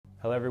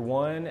Hello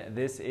everyone,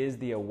 this is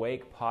the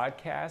Awake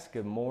Podcast.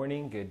 Good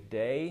morning, good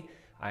day.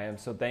 I am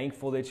so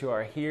thankful that you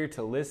are here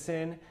to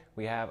listen.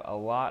 We have a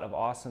lot of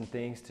awesome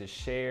things to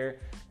share.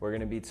 We're going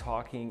to be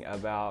talking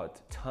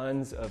about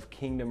tons of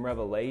kingdom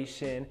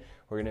revelation.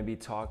 We're going to be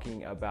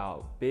talking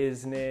about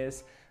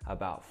business,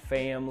 about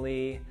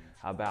family,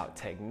 about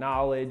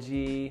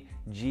technology,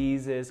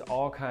 Jesus,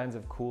 all kinds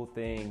of cool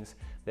things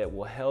that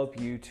will help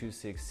you to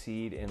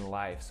succeed in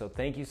life. So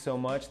thank you so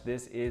much.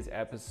 This is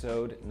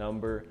episode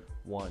number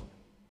 1.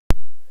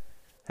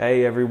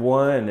 Hey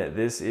everyone,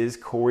 this is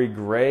Corey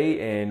Gray,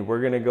 and we're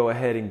going to go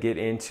ahead and get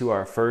into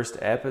our first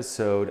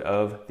episode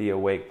of the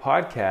Awake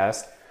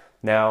Podcast.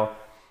 Now,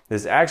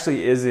 this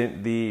actually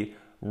isn't the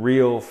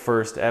real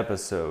first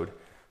episode.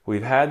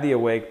 We've had the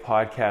Awake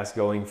Podcast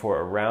going for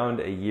around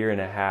a year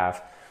and a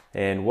half,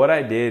 and what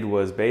I did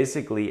was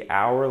basically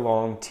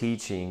hour-long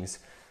teachings.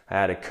 I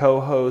had a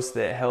co-host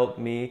that helped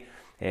me,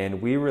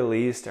 and we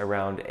released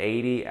around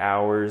 80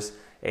 hours,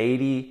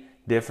 80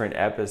 different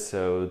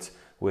episodes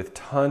with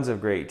tons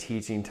of great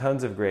teaching,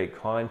 tons of great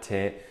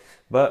content.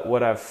 But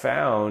what I've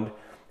found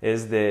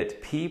is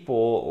that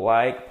people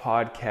like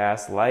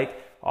podcasts, like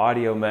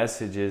audio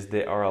messages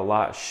that are a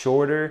lot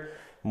shorter,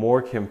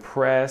 more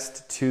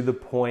compressed, to the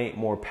point,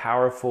 more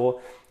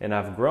powerful. And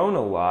I've grown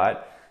a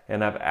lot,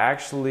 and I've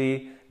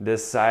actually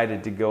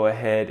decided to go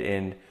ahead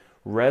and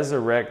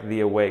resurrect the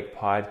Awake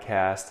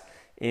Podcast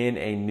in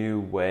a new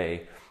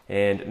way.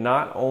 And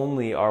not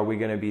only are we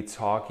going to be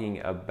talking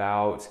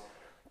about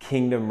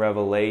kingdom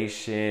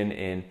revelation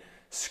and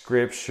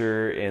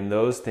scripture and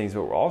those things,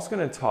 but we're also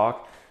going to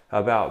talk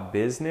about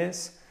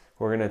business.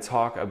 We're going to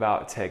talk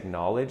about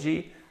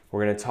technology.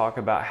 We're going to talk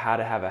about how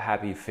to have a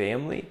happy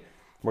family.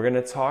 We're going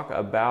to talk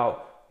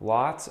about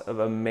lots of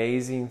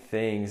amazing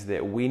things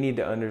that we need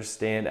to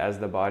understand as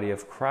the body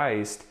of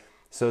Christ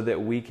so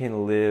that we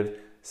can live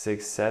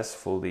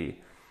successfully.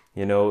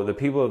 You know, the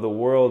people of the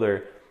world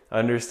are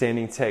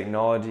understanding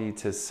technology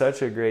to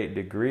such a great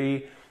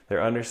degree.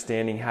 They're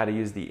understanding how to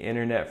use the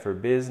internet for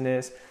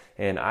business.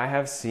 And I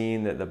have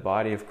seen that the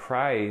body of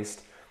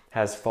Christ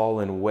has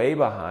fallen way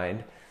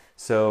behind.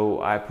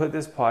 So I put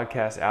this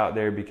podcast out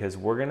there because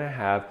we're going to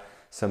have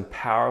some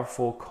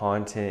powerful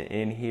content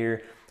in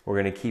here. We're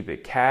going to keep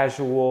it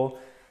casual.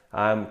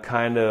 I'm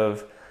kind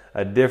of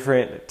a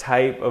different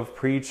type of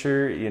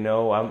preacher. You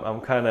know,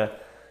 I'm kind of,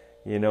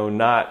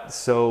 not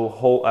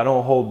so I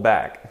don't hold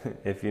back,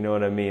 if you know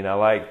what I mean. I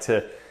like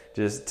to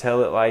just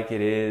tell it like it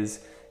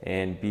is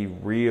and be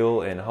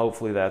real, and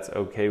hopefully that's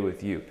okay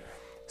with you.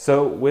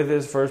 So with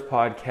this first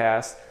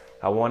podcast,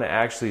 I want to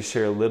actually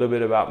share a little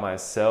bit about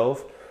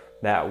myself.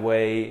 That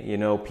way,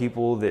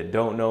 people that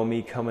don't know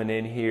me coming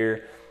in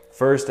here,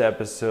 first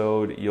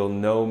episode, you'll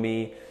know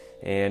me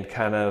and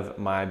kind of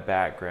my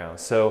background.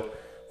 So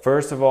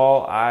first of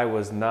all, I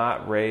was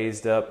not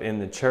raised up in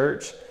the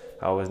church.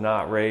 I was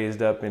not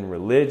raised up in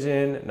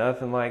religion,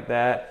 nothing like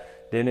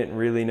that. Didn't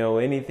really know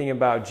anything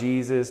about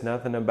Jesus,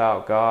 nothing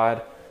about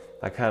God.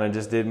 I kind of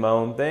just did my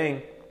own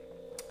thing.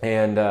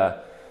 And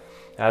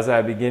as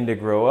I began to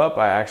grow up,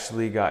 I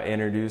actually got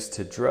introduced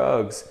to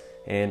drugs,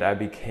 and I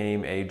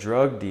became a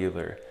drug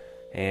dealer.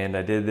 And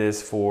I did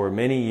this for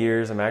many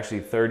years. I'm actually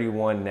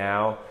 31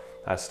 now.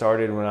 I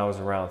started when I was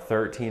around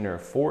 13 or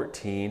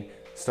 14,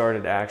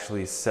 started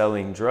actually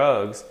selling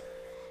drugs,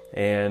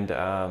 and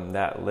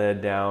that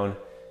led down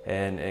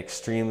an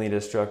extremely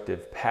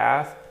destructive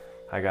path.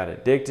 I got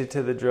addicted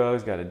to the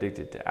drugs, got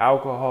addicted to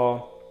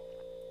alcohol,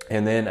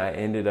 and then I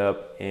ended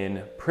up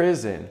in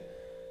prison.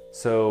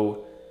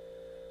 So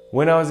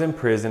when I was in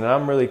prison, and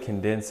I'm really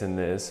condensing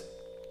this,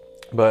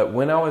 but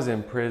when I was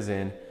in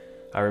prison,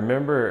 I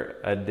remember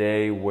a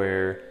day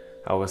where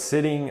I was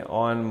sitting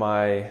on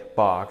my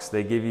box.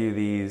 They give you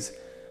these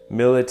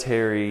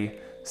military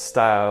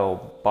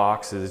style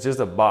boxes. It's just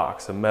a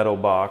box, a metal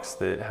box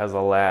that has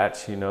a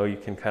latch. You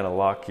can kind of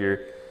lock your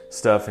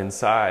stuff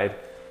inside.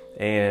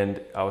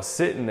 And I was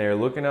sitting there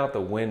looking out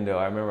the window.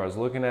 I remember I was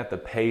looking at the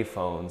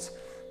payphones.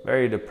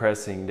 Very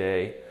depressing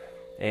day.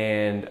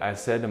 And I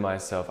said to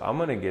myself, I'm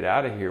going to get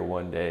out of here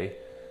one day,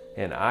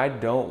 and I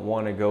don't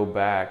want to go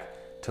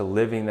back to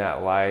living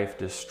that life,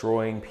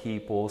 destroying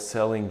people,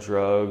 selling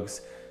drugs,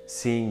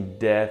 seeing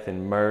death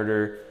and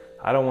murder.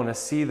 I don't want to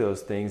see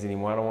those things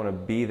anymore. I don't want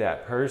to be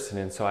that person.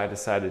 And so I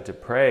decided to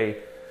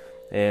pray.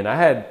 And I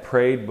had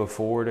prayed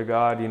before to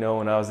God,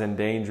 when I was in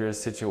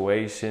dangerous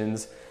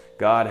situations.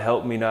 God,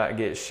 help me not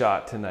get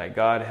shot tonight.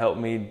 God, help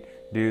me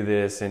do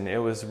this. And it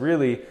was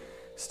really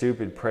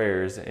stupid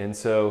prayers. And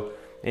so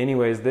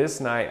anyways, this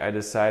night I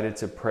decided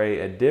to pray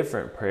a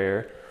different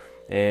prayer,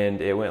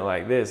 and it went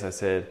like this. I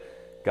said,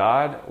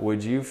 God,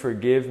 would you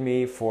forgive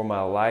me for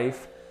my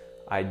life?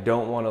 I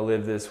don't want to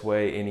live this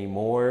way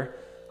anymore.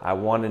 I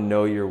want to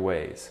know your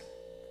ways.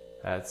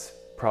 That's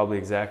probably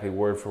exactly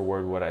word for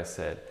word what I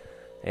said.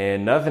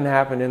 And nothing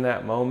happened in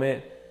that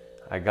moment.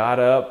 I got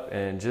up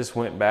and just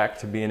went back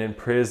to being in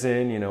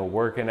prison,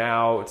 working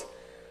out,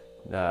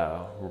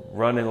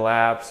 running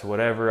laps,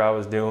 whatever I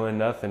was doing,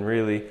 nothing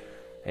really.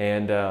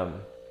 And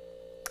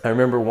I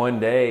remember one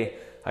day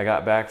I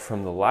got back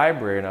from the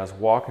library and I was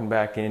walking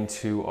back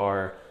into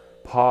our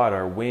pod,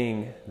 our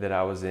wing that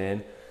I was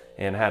in,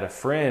 and had a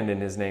friend,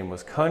 and his name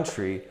was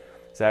Country.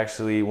 He's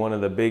actually one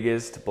of the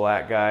biggest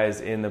black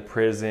guys in the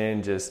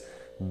prison, just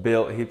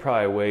built. He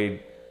probably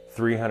weighed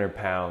 300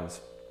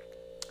 pounds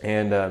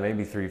and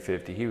maybe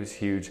 350. He was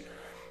huge.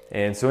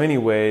 And so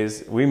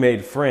anyways, we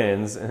made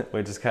friends,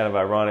 which is kind of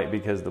ironic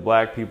because the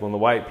black people and the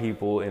white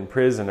people in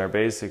prison are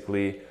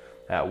basically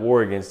at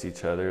war against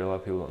each other. A lot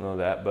of people don't know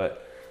that,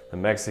 but the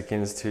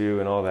Mexicans too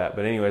and all that.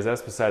 But anyways,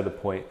 that's beside the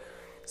point.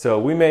 So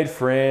we made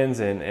friends,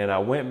 and I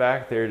went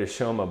back there to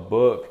show him a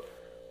book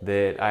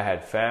that I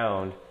had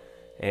found.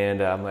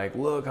 And I'm like,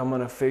 look, I'm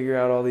going to figure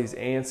out all these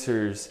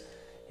answers,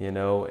 you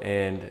know,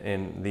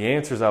 and the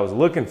answers I was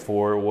looking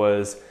for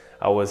was,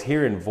 I was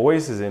hearing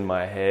voices in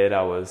my head.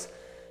 I was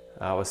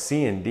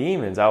seeing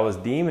demons. I was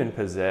demon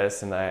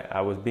possessed, and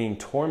I was being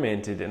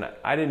tormented, and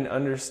I didn't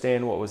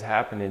understand what was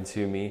happening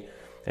to me.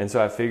 And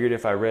so I figured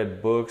if I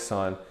read books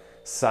on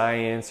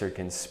science or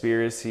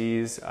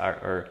conspiracies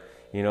or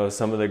you know,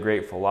 some of the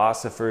great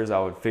philosophers, I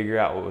would figure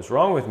out what was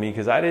wrong with me,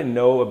 because I didn't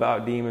know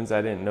about demons.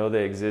 I didn't know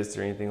they exist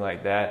or anything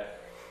like that.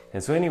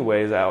 And so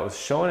anyways, I was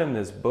showing him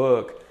this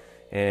book,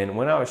 and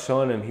when I was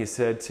showing him, he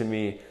said to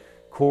me,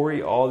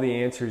 Corey, all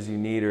the answers you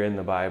need are in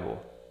the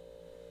Bible.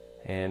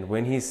 And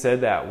when he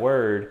said that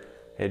word,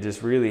 it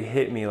just really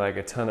hit me like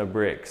a ton of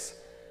bricks.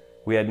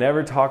 We had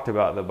never talked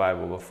about the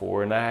Bible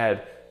before, and I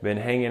had been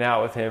hanging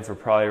out with him for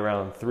probably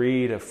around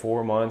 3 to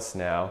 4 months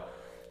now.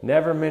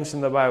 Never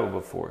mentioned the Bible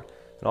before.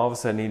 And all of a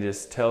sudden he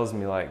just tells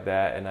me like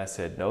that, and I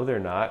said, no, they're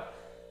not.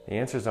 The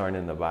answers aren't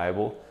in the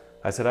Bible.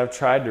 I said, I've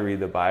tried to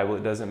read the Bible.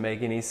 It doesn't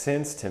make any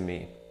sense to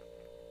me.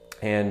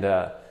 And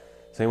so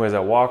anyways, I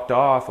walked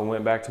off and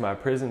went back to my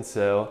prison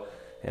cell,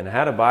 and I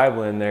had a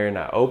Bible in there, and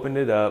I opened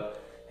it up,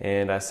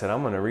 and I said,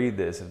 I'm going to read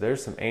this. If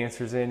there's some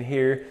answers in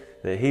here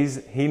that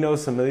he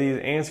knows some of these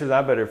answers,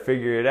 I better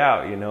figure it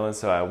out, you know. And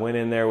so I went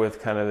in there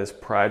with kind of this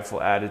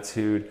prideful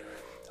attitude,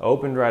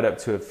 opened right up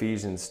to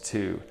Ephesians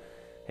 2.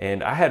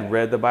 And I had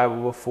read the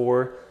Bible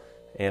before,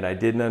 and I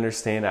didn't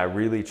understand. I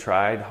really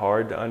tried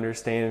hard to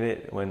understand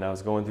it when I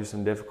was going through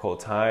some difficult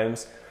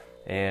times,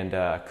 and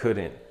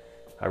couldn't.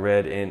 I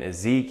read in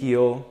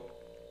Ezekiel.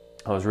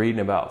 I was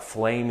reading about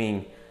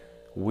flaming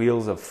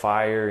wheels of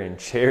fire and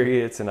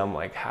chariots, and I'm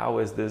like, how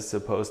is this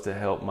supposed to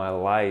help my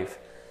life?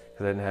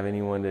 Because I didn't have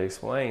anyone to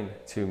explain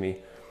to me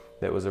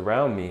that was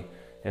around me.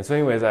 And so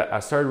anyways, I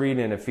started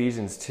reading in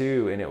Ephesians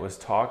 2, and it was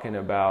talking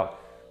about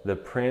the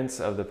prince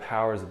of the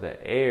powers of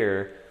the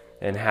air,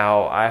 and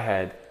how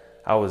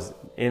I was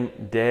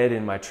dead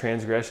in my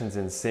transgressions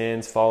and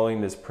sins, following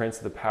this prince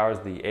of the powers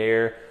of the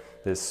air,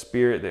 this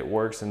spirit that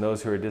works in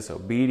those who are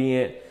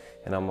disobedient.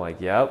 And I'm like,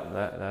 yep,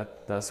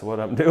 that's what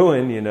I'm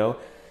doing, you know.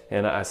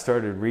 And I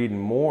started reading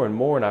more and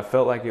more, and I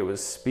felt like it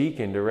was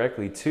speaking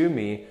directly to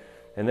me.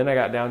 And then I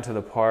got down to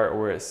the part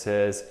where it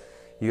says,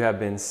 you have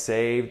been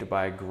saved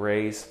by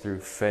grace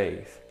through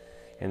faith,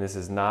 and this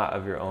is not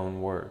of your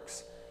own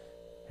works.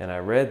 And I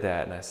read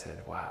that, and I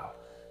said, wow,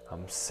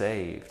 I'm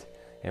saved.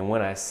 And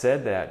when I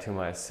said that to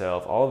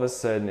myself, all of a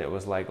sudden it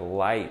was like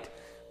light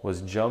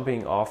was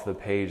jumping off the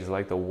pages,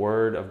 like the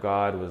Word of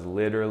God was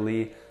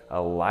literally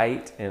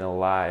alight and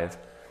alive.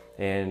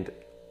 And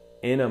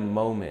in a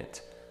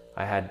moment,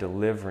 I had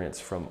deliverance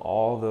from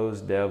all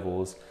those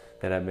devils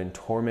that have been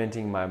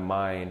tormenting my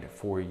mind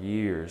for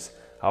years.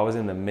 I was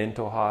in the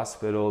mental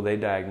hospital. They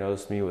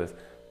diagnosed me with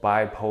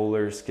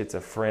bipolar,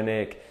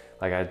 schizophrenic.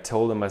 Like I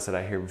told them, I said,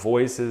 I hear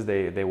voices.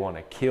 They want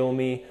to kill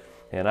me.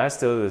 And I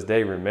still to this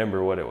day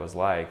remember what it was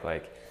like.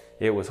 Like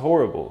it was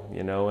horrible,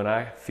 you know, and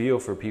I feel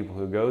for people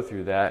who go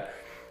through that.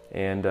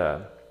 And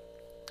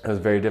it was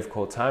a very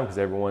difficult time because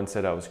everyone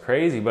said I was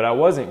crazy, but I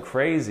wasn't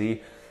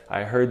crazy.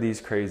 I heard these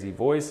crazy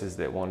voices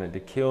that wanted to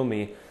kill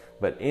me.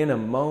 But in a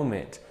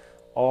moment,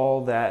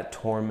 all that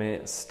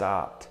torment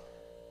stopped.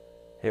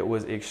 It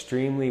was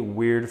extremely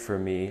weird for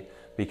me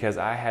because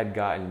I had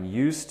gotten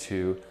used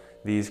to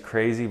these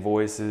crazy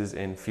voices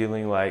and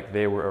feeling like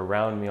they were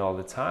around me all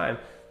the time.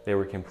 They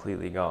were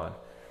completely gone.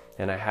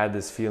 And I had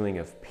this feeling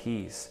of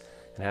peace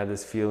and had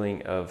this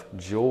feeling of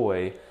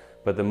joy.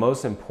 But the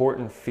most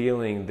important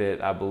feeling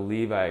that I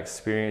believe I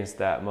experienced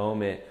that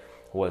moment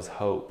was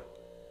hope.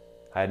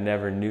 I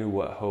never knew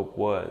what hope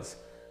was.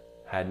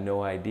 I had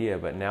no idea.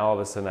 But now all of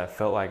a sudden I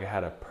felt like I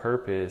had a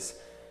purpose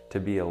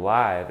to be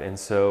alive. And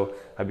so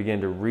I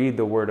began to read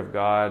the Word of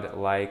God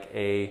like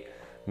a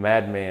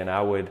madman.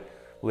 I would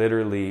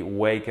literally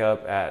wake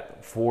up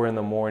at 4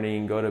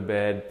 a.m, go to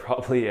bed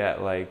probably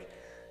at like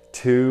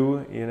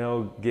 2, you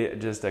know,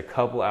 get just a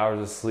couple hours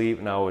of sleep,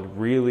 and I would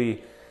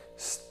really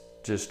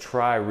just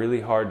try really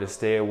hard to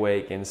stay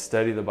awake and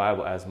study the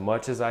Bible as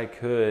much as I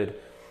could,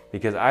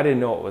 because I didn't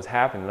know what was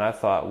happening. I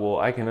thought, well,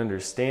 I can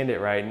understand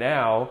it right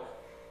now,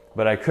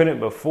 but I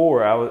couldn't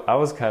before. I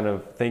was kind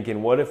of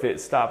thinking, what if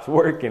it stops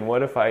working?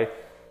 What if I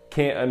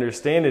can't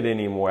understand it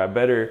anymore? I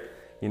better,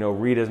 you know,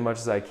 read as much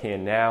as I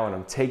can now. And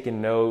I'm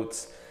taking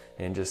notes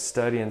and just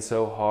studying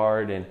so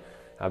hard, and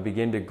I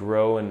begin to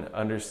grow in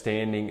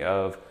understanding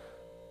of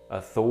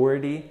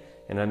authority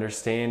and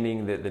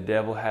understanding that the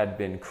devil had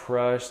been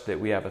crushed, that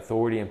we have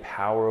authority and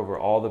power over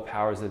all the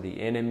powers of the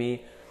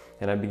enemy.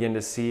 And I began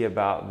to see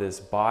about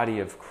this body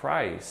of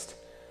Christ,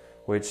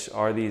 which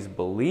are these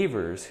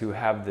believers who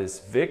have this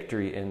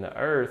victory in the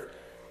earth.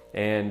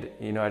 And,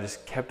 I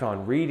just kept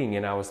on reading,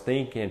 and I was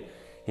thinking,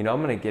 I'm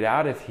going to get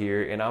out of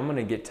here and I'm going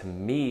to get to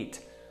meet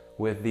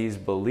with these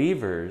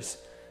believers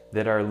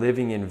that are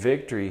living in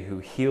victory, who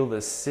heal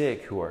the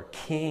sick, who are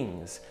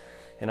kings.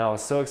 And I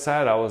was so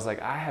excited. I was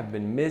like, I have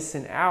been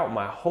missing out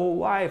my whole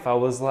life. I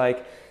was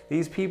like,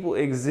 these people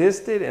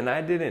existed and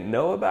I didn't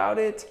know about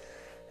it.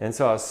 And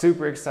so I was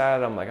super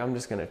excited. I'm like, I'm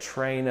just going to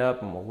train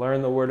up and we'll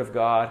learn the Word of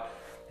God.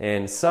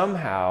 And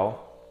somehow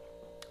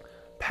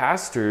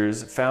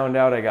pastors found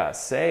out I got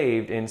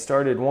saved and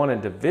started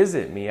wanting to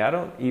visit me. I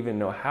don't even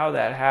know how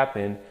that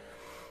happened,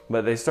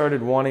 but they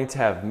started wanting to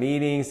have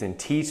meetings and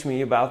teach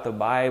me about the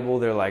Bible.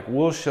 They're like,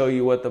 we'll show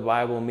you what the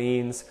Bible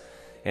means.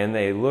 And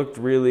they looked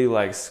really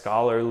like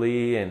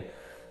scholarly. And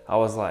I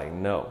was like,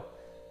 no,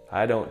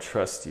 I don't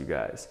trust you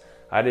guys.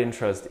 I didn't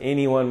trust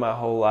anyone my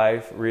whole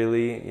life,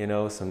 really,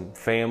 some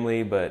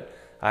family, but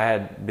I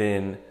had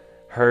been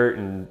hurt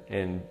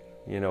and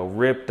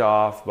ripped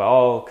off by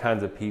all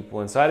kinds of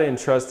people. And so I didn't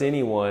trust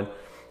anyone.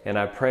 And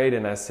I prayed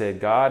and I said,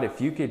 God, if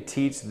you could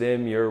teach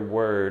them your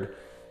word,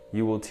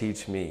 you will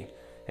teach me.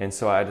 And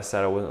so I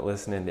decided I wasn't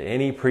listening to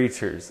any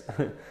preachers.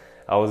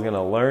 I was going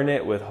to learn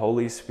it with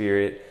Holy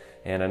Spirit.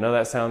 And I know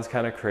that sounds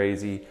kind of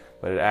crazy,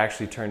 but it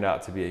actually turned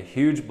out to be a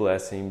huge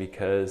blessing,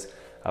 because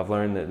I've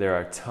learned that there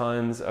are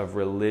tons of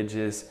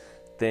religious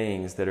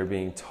things that are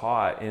being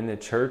taught in the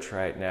church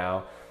right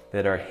now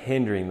that are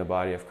hindering the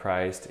body of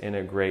Christ in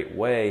a great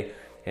way.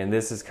 And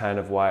this is kind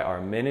of why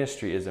our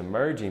ministry is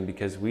emerging,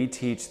 because we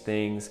teach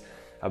things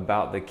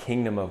about the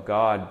kingdom of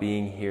God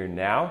being here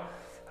now,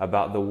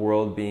 about the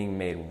world being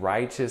made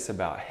righteous,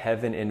 about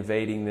heaven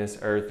invading this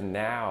earth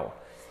now.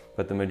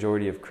 But the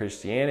majority of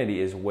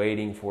Christianity is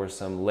waiting for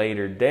some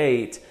later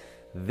date,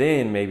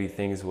 then maybe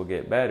things will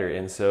get better.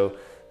 And so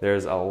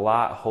there's a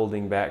lot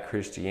holding back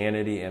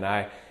Christianity, and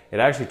it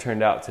actually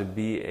turned out to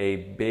be a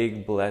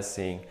big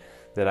blessing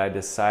that I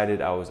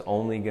decided I was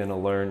only going to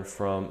learn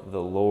from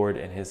the Lord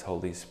and His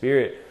Holy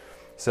Spirit.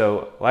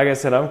 So, like I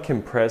said, I'm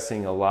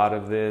compressing a lot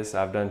of this.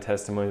 I've done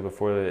testimonies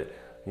before that,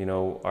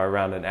 are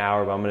around an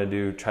hour, but I'm going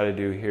to try to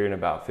do here in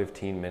about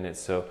 15 minutes.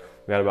 So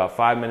we got about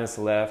 5 minutes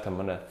left. I'm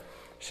going to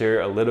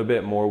share a little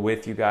bit more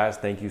with you guys.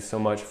 Thank you so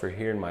much for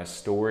hearing my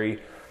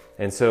story.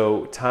 And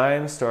so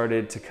time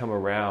started to come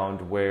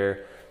around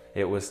where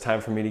it was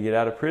time for me to get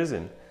out of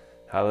prison.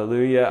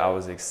 Hallelujah. I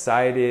was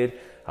excited.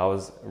 I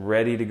was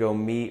ready to go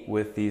meet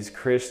with these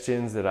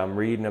Christians that I'm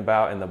reading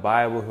about in the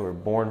Bible who are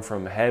born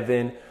from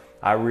heaven.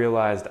 I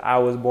realized I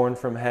was born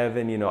from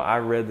heaven. I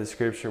read the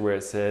scripture where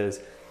it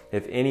says,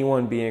 if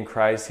anyone be in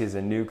Christ, he is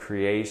a new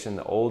creation.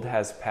 The old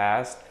has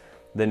passed,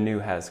 the new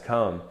has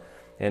come.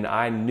 And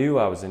I knew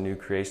I was a new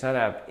creation. I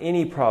didn't have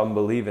any problem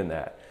believing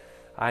that.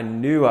 I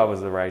knew I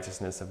was the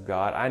righteousness of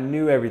God. I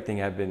knew everything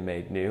had been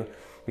made new,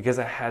 because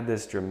I had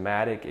this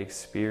dramatic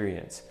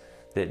experience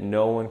that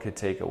no one could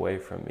take away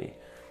from me.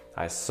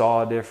 I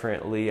saw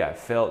differently. I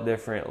felt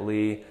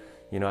differently.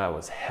 I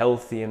was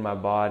healthy in my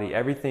body.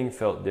 Everything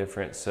felt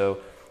different. So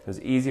it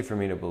was easy for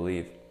me to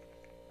believe.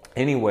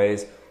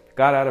 Anyways,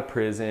 got out of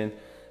prison,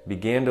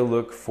 began to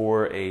look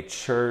for a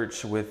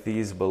church with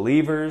these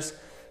believers.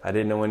 I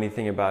didn't know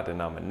anything about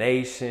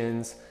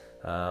denominations,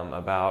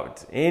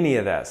 about any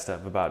of that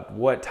stuff, about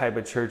what type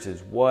of church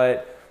is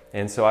what.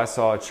 And so I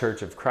saw a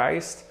Church of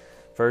Christ,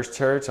 First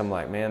Church. I'm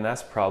like, man,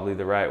 that's probably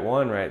the right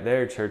one right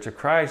there. Church of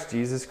Christ,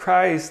 Jesus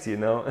Christ,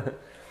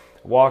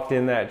 Walked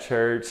in that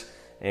church,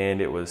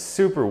 and it was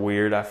super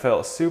weird. I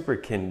felt super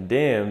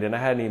condemned, and I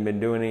hadn't even been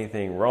doing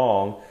anything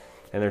wrong.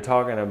 And they're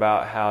talking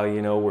about how,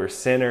 we're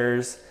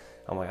sinners.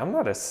 I'm like, I'm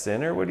not a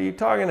sinner. What are you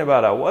talking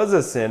about? I was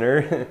a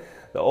sinner.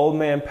 The old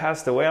man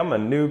passed away. I'm a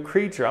new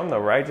creature. I'm the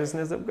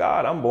righteousness of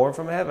God. I'm born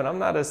from heaven. I'm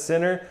not a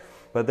sinner.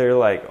 But they're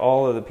like,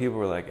 all of the people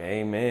were like,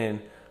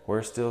 amen,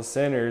 we're still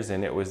sinners.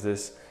 And it was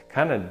this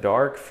kind of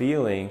dark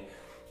feeling.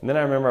 And then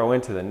I remember I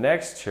went to the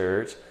next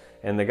church,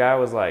 and the guy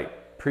was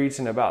like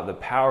preaching about the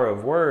power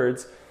of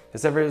words,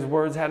 except for his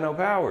words had no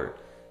power.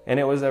 And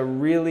it was a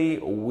really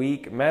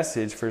weak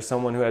message for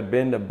someone who had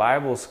been to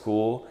Bible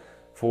school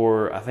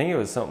for, I think it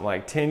was something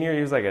like 10 years.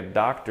 He was like a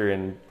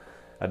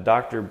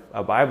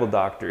Bible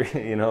doctor,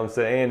 you know what I'm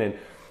saying? And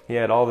he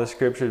had all the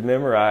scriptures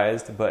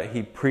memorized, but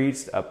he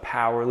preached a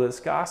powerless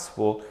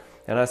gospel.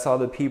 And I saw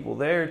the people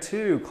there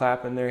too,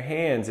 clapping their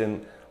hands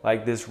in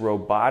like this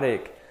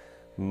robotic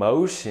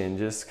motion,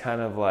 just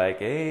kind of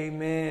like,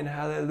 amen,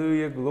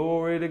 hallelujah,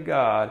 glory to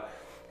God.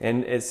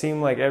 And it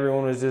seemed like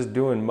everyone was just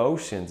doing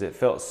motions. It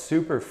felt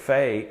super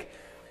fake.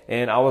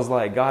 And I was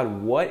like,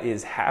 God, what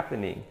is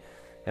happening?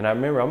 And I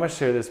remember, I'm going to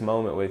share this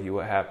moment with you,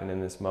 what happened in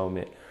this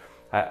moment.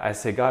 I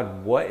said,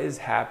 God, what is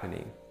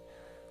happening?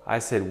 I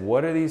said,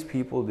 what are these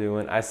people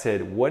doing? I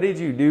said, what did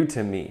you do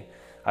to me?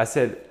 I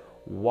said,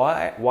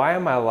 why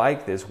am I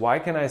like this? Why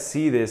can I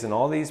see this and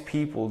all these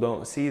people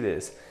don't see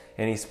this?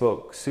 And he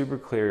spoke super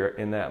clear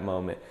in that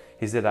moment.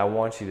 He said, I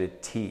want you to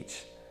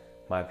teach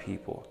my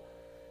people.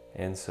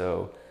 And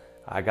so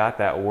I got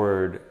that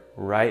word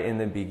right in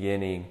the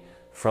beginning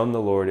from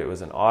the Lord. It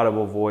was an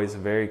audible voice,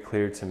 very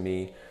clear to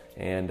me.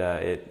 And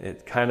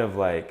it kind of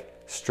like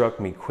struck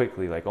me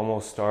quickly, like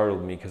almost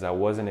startled me because I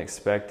wasn't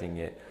expecting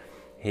it.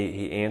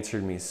 He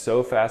answered me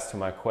so fast to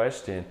my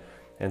question.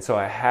 And so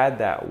I had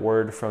that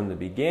word from the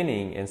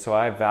beginning. And so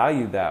I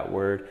valued that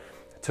word,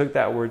 took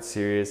that word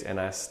serious, and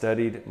I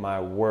studied my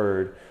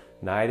word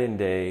night and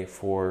day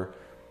for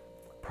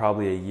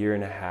probably a year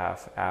and a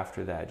half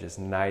after that, just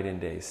night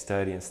and day,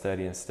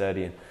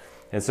 studying.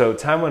 And so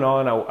time went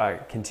on, I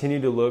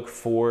continued to look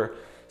for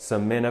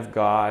some men of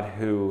God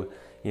who,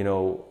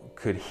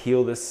 could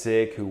heal the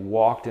sick, who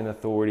walked in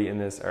authority in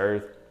this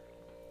earth.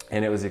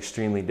 And it was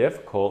extremely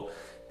difficult.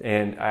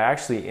 And I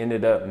actually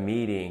ended up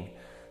meeting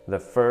the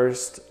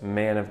first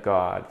man of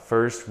God,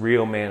 first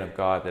real man of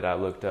God that I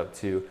looked up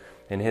to.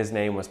 And his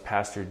name was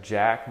Pastor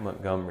Jack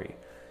Montgomery.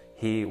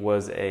 He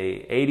was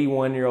a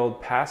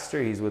 81-year-old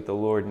pastor. He's with the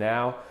Lord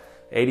now.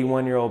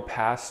 81-year-old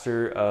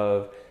pastor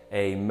of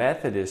a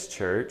Methodist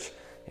church.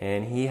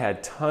 And he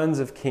had tons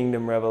of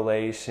kingdom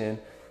revelation,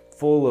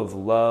 full of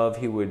love.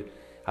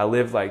 I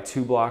lived like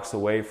 2 blocks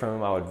away from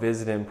him. I would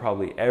visit him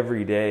probably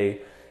every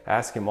day,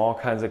 ask him all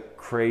kinds of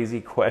crazy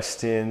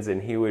questions,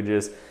 and he would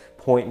just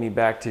point me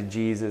back to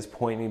Jesus,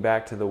 point me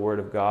back to the Word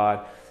of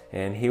God.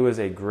 And he was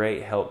a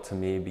great help to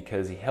me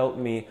because he helped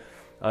me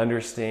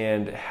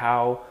understand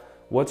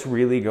what's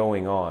really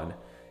going on.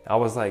 I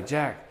was like,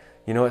 Jack,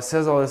 it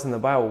says all this in the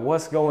Bible.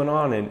 What's going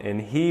on? And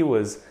he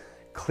was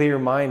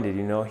clear-minded,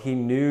 he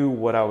knew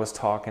what I was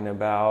talking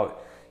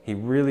about. He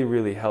really,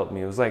 really helped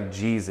me. It was like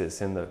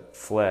Jesus in the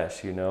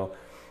flesh,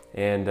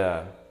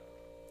 And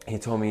he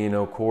told me,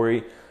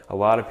 Corey, a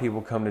lot of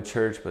people come to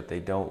church, but they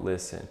don't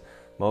listen.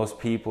 Most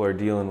people are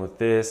dealing with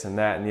this and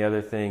that and the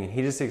other thing. And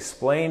he just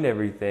explained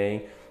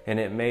everything, and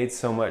it made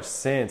so much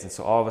sense. And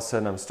so all of a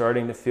sudden I'm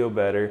starting to feel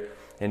better.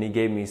 And he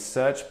gave me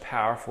such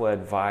powerful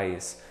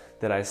advice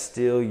that I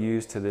still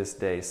use to this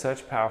day.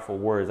 Such powerful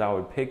words. I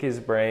would pick his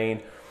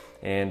brain,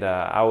 and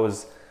I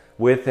was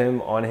with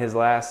him on his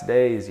last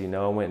days,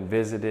 went and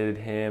visited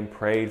him,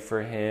 prayed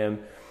for him.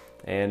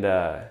 And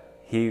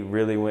he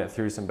really went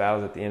through some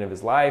battles at the end of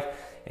his life.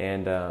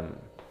 And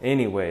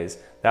anyways,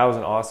 that was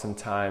an awesome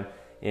time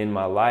in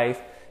my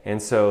life.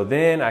 And so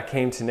then I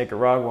came to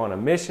Nicaragua on a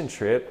mission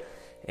trip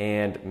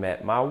and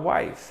met my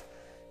wife.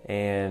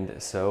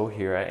 And so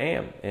here I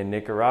am in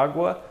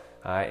Nicaragua.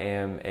 I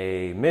am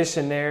a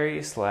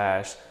missionary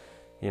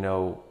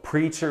 /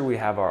 preacher. We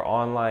have our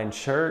online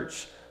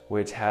church,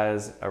 which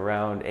has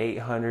around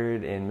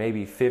 800 and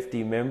maybe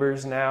 50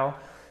 members now.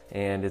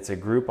 And it's a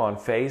group on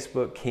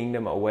Facebook,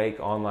 Kingdom Awake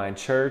Online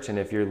Church. And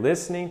if you're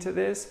listening to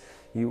this,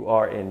 you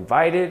are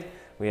invited.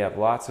 We have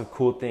lots of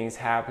cool things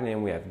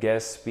happening. We have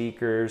guest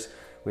speakers.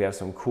 We have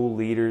some cool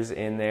leaders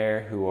in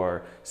there who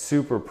are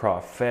super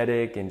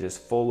prophetic and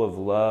just full of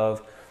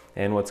love.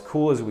 And what's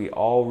cool is we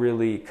all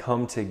really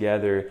come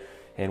together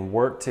and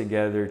work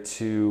together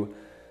to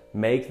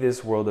make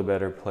this world a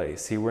better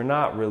place. See, we're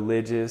not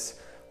religious.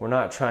 We're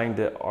not trying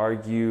to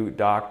argue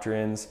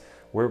doctrines.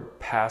 We're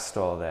past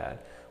all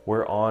that.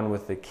 We're on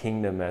with the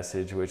kingdom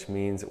message, which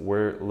means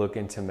we're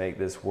looking to make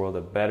this world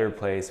a better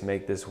place,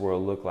 make this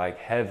world look like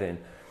heaven.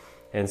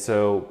 And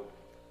so,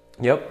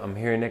 I'm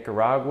here in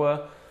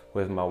Nicaragua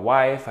with my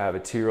wife. I have a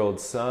 2-year-old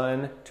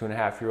son,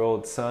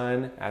 2.5-year-old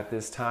son at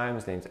this time.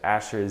 His name's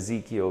Asher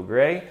Ezekiel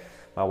Gray.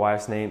 My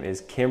wife's name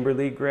is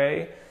Kimberly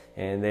Gray,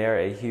 and they are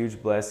a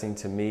huge blessing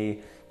to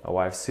me. My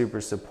wife's super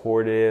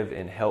supportive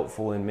and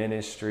helpful in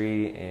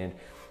ministry, and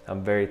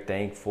I'm very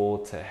thankful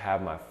to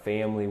have my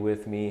family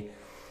with me.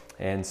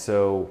 And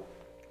so,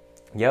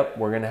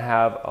 we're going to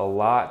have a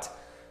lot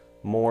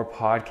more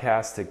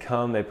podcasts to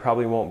come. They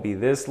probably won't be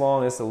this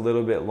long. It's a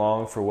little bit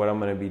long for what I'm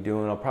going to be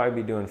doing. I'll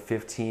probably be doing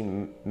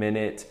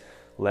 15-minute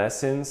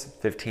lessons,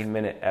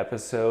 15-minute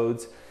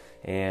episodes,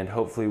 and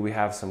hopefully we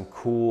have some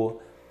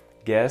cool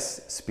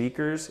guest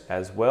speakers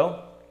as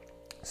well.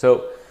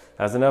 So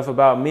that's enough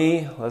about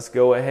me. Let's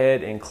go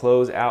ahead and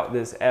close out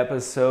this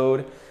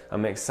episode.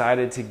 I'm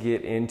excited to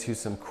get into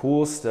some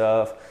cool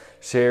stuff,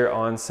 share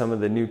on some of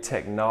the new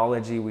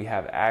technology we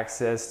have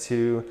access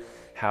to,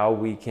 how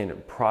we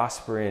can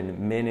prosper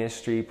in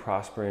ministry,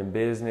 prosper in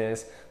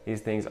business.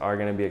 These things are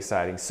going to be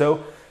exciting.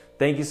 So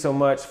thank you so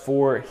much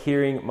for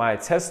hearing my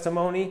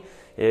testimony.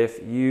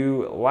 If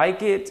you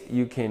like it,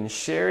 you can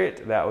share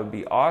it. That would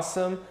be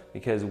awesome,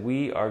 because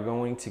we are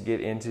going to get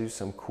into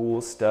some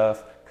cool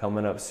stuff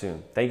coming up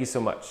soon. Thank you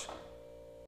so much.